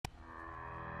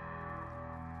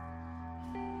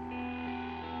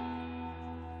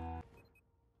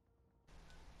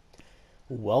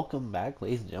Welcome back,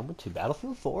 ladies and gentlemen, to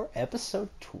Battlefield 4, episode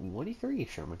 23.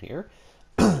 Sherman here.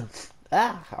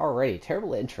 Alrighty,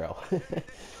 terrible intro.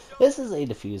 This is a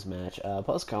Defuse match,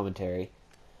 post commentary,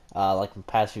 like my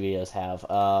past few videos have.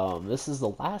 This is the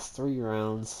last 3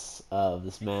 rounds of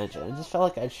this match, and I just felt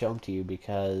like I'd show them to you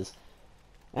because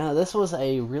this was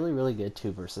a really, really good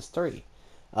 2 versus 3.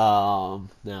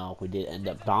 Now, we did end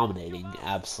up dominating,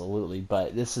 absolutely,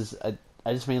 but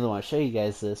I just mainly want to show you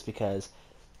guys this because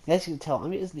as you can tell,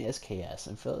 I'm using the SKS,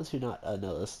 and for those who not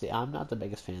know this, I'm not the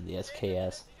biggest fan of the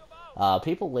SKS.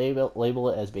 People label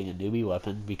it as being a newbie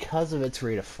weapon because of its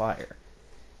rate of fire.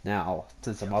 Now,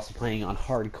 since I'm also playing on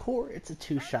hardcore, it's a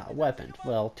 2-shot weapon.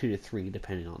 Well, 2 to 3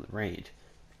 depending on the range.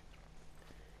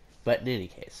 But in any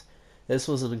case, this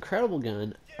was an incredible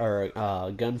gun, or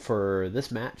gun for this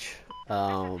match.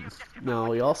 Now,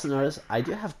 you also notice I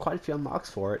do have quite a few unlocks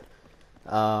for it,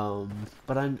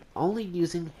 but I'm only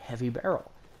using heavy barrel.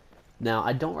 Now,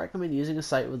 I don't recommend using a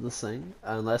sight with this thing,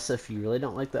 unless if you really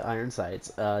don't like the iron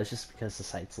sights, it's just because the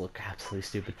sights look absolutely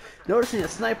stupid. Noticing a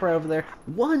sniper over there,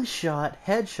 one shot,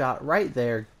 headshot right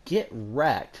there, get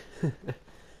wrecked.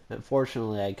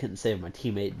 Unfortunately, I couldn't save my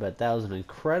teammate, but that was an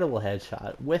incredible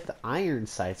headshot with iron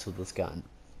sights with this gun.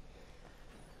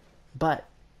 But,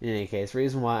 in any case, the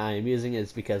reason why I am using it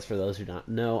is because, for those who don't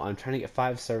know, I'm trying to get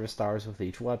 5 service stars with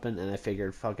each weapon, and I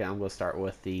figured, fuck it, I'm going to start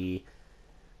with the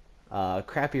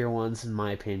crappier ones, in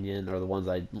my opinion, are the ones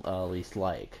I least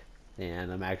like.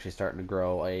 And I'm actually starting to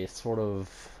grow a sort of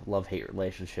love-hate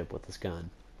relationship with this gun.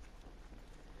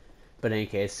 But in any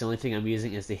case, the only thing I'm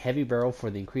using is the heavy barrel for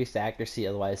the increased accuracy,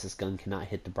 otherwise this gun cannot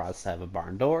hit the broadside of a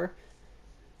barn door.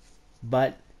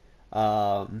 But,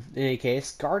 in any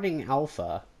case, guarding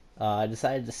Alpha, I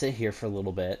decided to sit here for a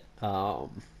little bit,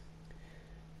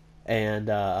 and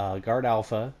guard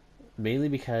Alpha, mainly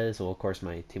because, well, of course,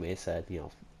 my teammate said,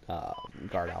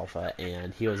 guard Alpha,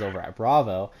 and he was over at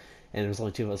Bravo, and there was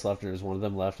only 2 of us left, and there was one of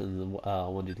them left, and the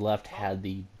one dude left had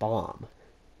the bomb.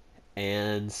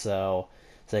 And so,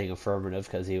 saying affirmative,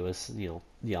 because he was,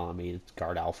 yelling at me to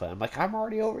guard Alpha. I'm like, I'm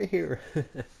already over here.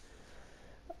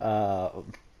 uh,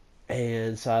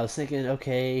 and so I was thinking,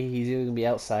 okay, he's either going to be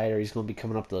outside, or he's going to be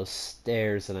coming up those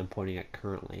stairs that I'm pointing at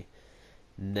currently.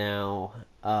 Now,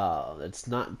 it's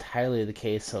not entirely the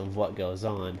case of what goes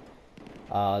on.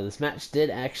 This match did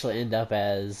actually end up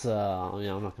as, I'm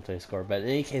not going to tell you the score, but in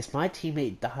any case, my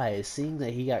teammate dies. Seeing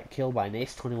that he got killed by an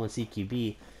Ace-21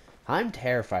 CQB, I'm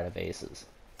terrified of Aces.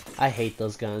 I hate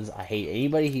those guns. I hate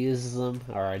anybody who uses them,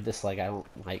 or I don't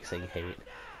like saying hate.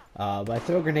 But I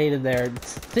throw a grenade in there,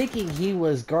 thinking he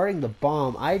was guarding the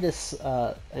bomb. And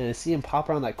I see him pop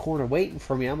around that corner waiting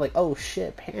for me. I'm like, oh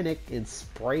shit, panic, and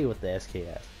spray with the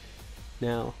SKS.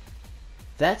 Now,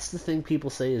 that's the thing people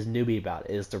say is newbie about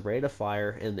it, is the rate of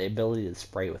fire and the ability to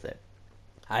spray with it.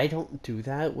 I don't do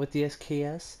that with the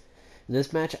SKS. In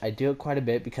this match, I do it quite a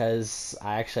bit because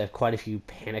I actually have quite a few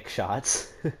panic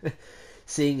shots.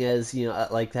 Seeing as,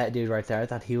 like that dude right there, I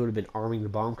thought he would have been arming the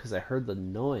bomb because I heard the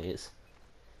noise.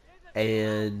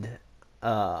 And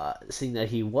seeing that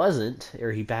he wasn't,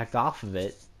 or he backed off of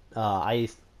it, I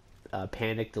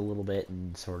panicked a little bit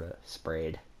and sort of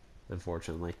sprayed,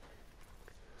 unfortunately.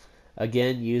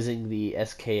 Again, using the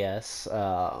SKS,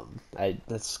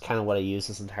 that's kind of what I use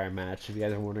this entire match. If you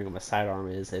guys are wondering what my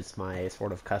sidearm is, it's my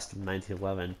sort of custom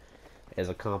 1911 as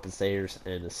a compensator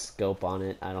and a scope on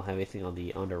it. I don't have anything on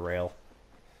the under rail.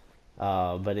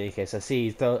 But in any case, I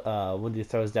see one dude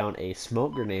throws down a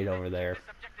smoke grenade over there.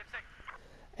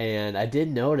 And I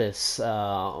did notice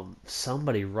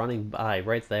somebody running by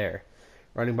right there,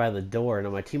 running by the door. And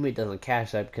my teammate doesn't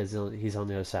catch that because he's on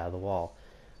the other side of the wall.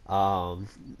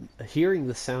 Hearing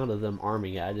the sound of them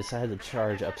arming it, I decided to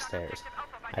charge upstairs.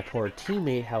 My poor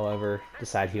teammate, however,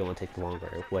 decided he wanted to take the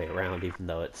longer way around, even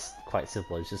though it's quite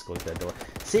simple. It's just going to that door.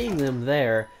 Seeing them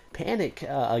there, panic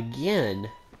again,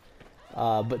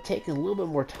 but taking a little bit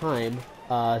more time.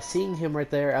 Seeing him right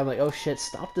there, I'm like, oh shit,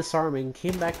 stop disarming.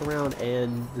 Came back around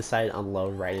and decided to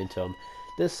unload right into him.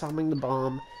 Disarming the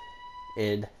bomb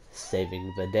and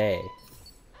saving the day.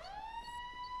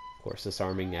 Of course,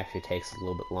 disarming actually takes a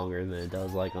little bit longer than it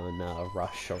does like on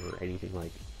Rush or anything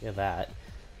like that.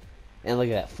 And look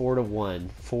at that,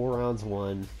 4-1, 4 rounds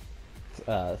won,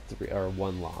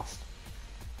 1 lost.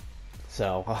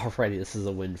 So already this is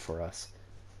a win for us.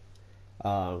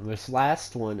 This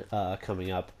last one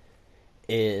coming up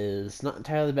is not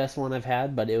entirely the best one I've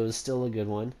had, but it was still a good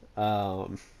one.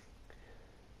 But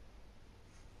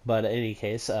in any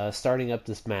case, starting up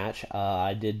this match,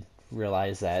 I did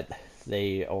realize that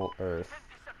yeah,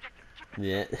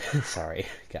 sorry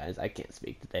guys, I can't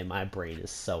speak today. My brain is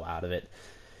so out of it.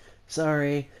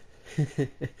 Sorry.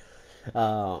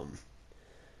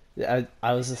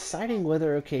 I was deciding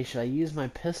whether, okay, should I use my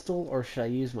pistol or should I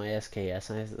use my SKS?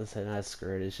 And I said, nah,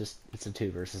 screw it. It's a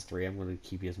 2 versus 3. I'm going to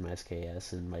keep using my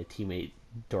SKS and my teammate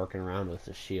dorking around with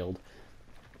the shield.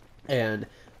 And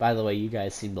by the way, you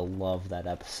guys seem to love that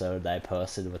episode that I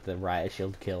posted with the riot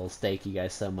shield kills. Thank you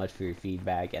guys so much for your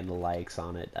feedback and the likes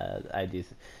on it. I do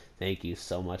thank you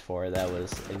so much for it. That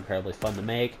was incredibly fun to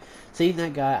make. Seeing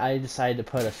that guy, I decided to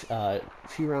put a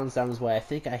few rounds down his way. I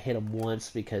think I hit him once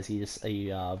because he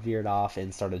veered off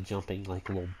and started jumping like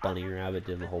a little bunny rabbit,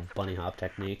 did the whole bunny hop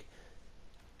technique.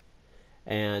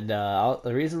 And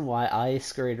the reason why I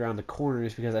scurried around the corner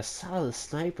is because I saw the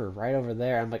sniper right over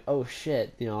there. I'm like, oh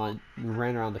shit, I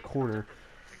ran around the corner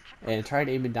and tried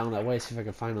aiming down that way, see if I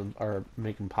could find him or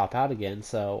make him pop out again.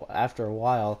 So after a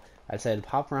while, I decided to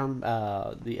pop around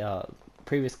the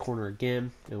previous corner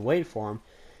again and wait for him.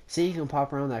 Seeing him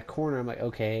pop around that corner, I'm like,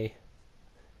 okay,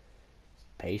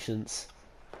 patience.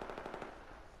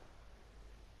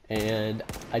 And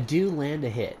I do land a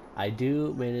hit. I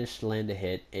do manage to land a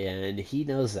hit, and he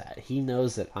knows that. He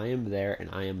knows that I am there and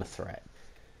I am a threat.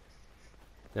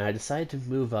 Now I decided to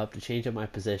move up to change up my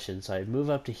position, so I move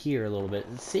up to here a little bit,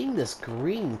 and seeing this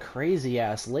green crazy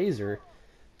ass laser,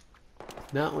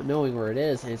 not knowing where it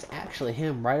is, and it's actually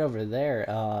him right over there.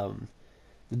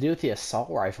 The dude with the assault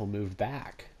rifle moved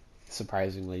back,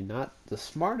 surprisingly. Not the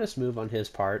smartest move on his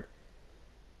part,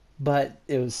 but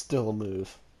it was still a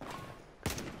move.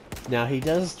 Now he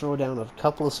does throw down a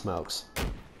couple of smokes,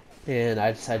 and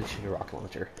I decided to shoot a rocket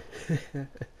launcher.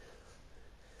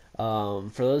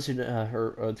 For those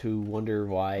who wonder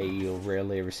why you'll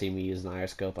rarely ever see me use an IR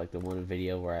like the one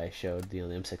video where I showed the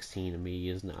M16 and me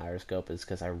using the IR is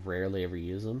because I rarely ever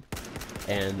use them.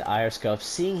 And the IR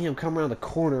seeing him come around the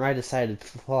corner, I decided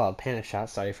to pull out a panic shot.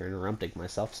 Sorry for interrupting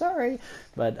myself. Sorry,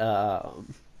 but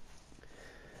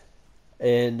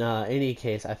in any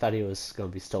case, I thought he was going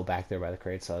to be still back there by the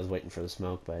crate, so I was waiting for the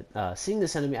smoke. But seeing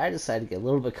this enemy, I decided to get a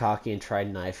little bit cocky and try to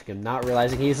knife him, not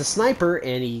realizing he's a sniper,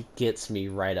 and he gets me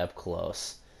right up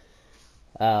close.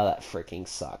 That freaking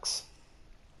sucks.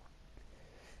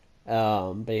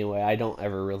 But anyway, I don't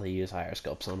ever really use IR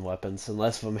scopes on weapons,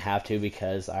 unless of them have to,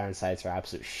 because iron sights are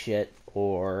absolute shit,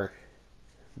 or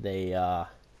they, or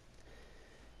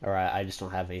I just don't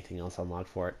have anything else unlocked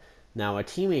for it. Now, my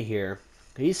teammate here,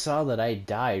 he saw that I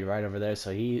died right over there,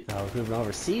 so he was moving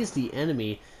over, sees the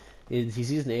enemy. He's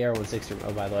using the AR-160,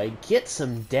 oh, by the way, gets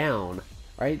him down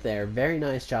right there. Very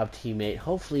nice job, teammate.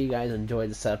 Hopefully you guys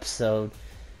enjoyed this episode,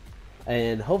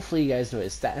 and hopefully you guys enjoyed the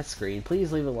stat screen.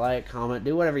 Please leave a like, comment,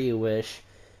 do whatever you wish.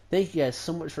 Thank you guys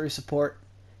so much for your support,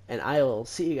 and I will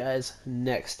see you guys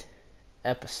next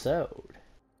episode.